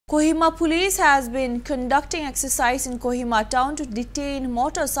Kohima police has been conducting exercise in Kohima town to detain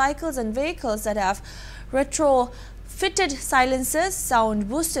motorcycles and vehicles that have retrofitted silencers, sound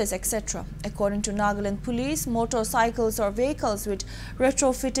boosters, etc. According to Nagaland police, motorcycles or vehicles with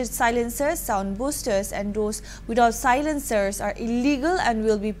retrofitted silencers, sound boosters and those without silencers are illegal and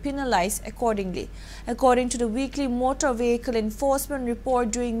will be penalized accordingly. According to the weekly motor vehicle enforcement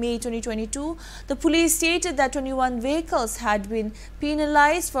report during May 2022, the police stated that 21 vehicles had been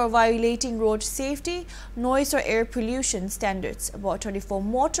penalized for violating road safety, noise or air pollution standards. About 24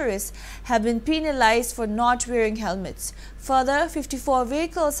 motorists have been penalized for not wearing helmets. Further, 54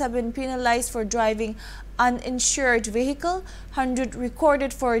 vehicles have been penalized for driving uninsured vehicle, 100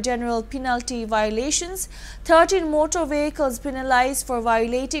 recorded for general penalty violations, 13 motor vehicles penalized for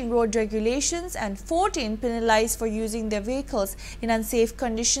violating road regulations and 14 penalized for using their vehicles in unsafe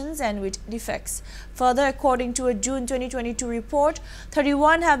conditions and with defects. Further, according to a June 2022 report,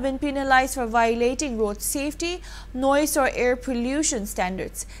 31 have been penalized for violating road safety, noise or air pollution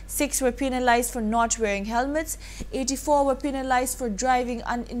standards, 6 were penalized for not wearing helmets, 84 were penalized for driving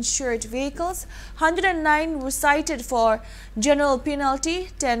uninsured vehicles, 109 were cited for general penalty,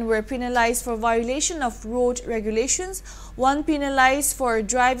 10 were penalized for violation of road regulations, 1 penalized for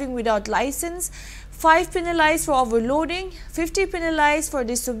driving without license, 5 penalized for overloading, 50 penalized for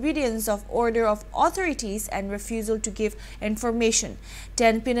disobedience of order of authorities and refusal to give information,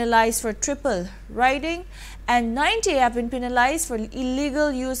 10 penalized for triple riding, and 90 have been penalized for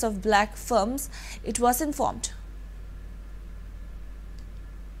illegal use of black films, it was informed.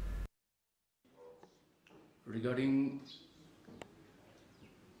 Regarding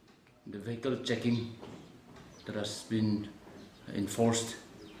the vehicle checking that has been enforced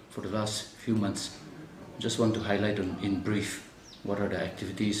for the last few months, just want to highlight in brief what are the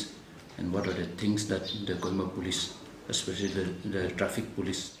activities and what are the things that the Kohima police, especially the traffic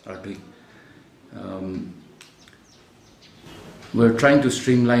police, are doing. We're trying to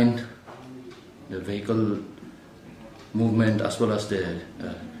streamline the vehicle movement as well as the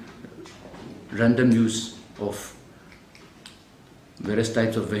random use of various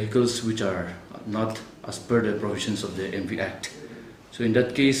types of vehicles which are not as per the provisions of the MV Act. So in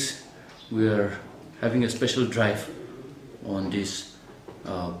that case, we are having a special drive on this,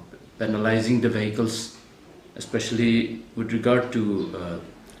 penalizing the vehicles, especially with regard to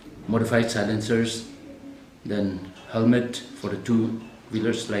modified silencers, then helmet for the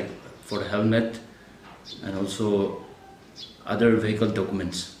two-wheelers, like for the helmet, and also other vehicle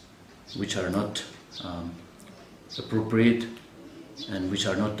documents which are not appropriate and which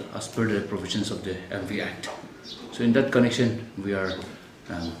are not as per the provisions of the MV Act. So in that connection, we are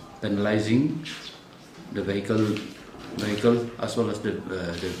penalizing the vehicle as well as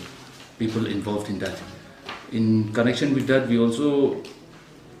the people involved in that. In connection with that, we also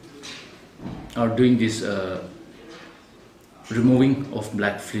are doing this removing of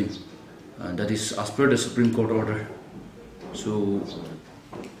black film, that is as per the Supreme Court order. So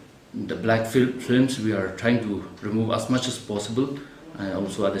the black films we are trying to remove as much as possible, and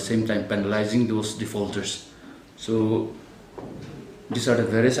also at the same time penalizing those defaulters. So these are the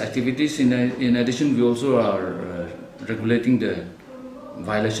various activities. In addition, we also are regulating the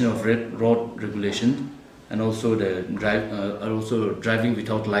violation of road regulation, and also the driving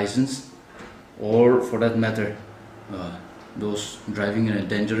without license, or for that matter, those driving in a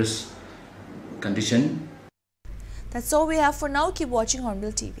dangerous condition. That's all we have for now. Keep watching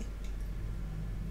Hornbill TV.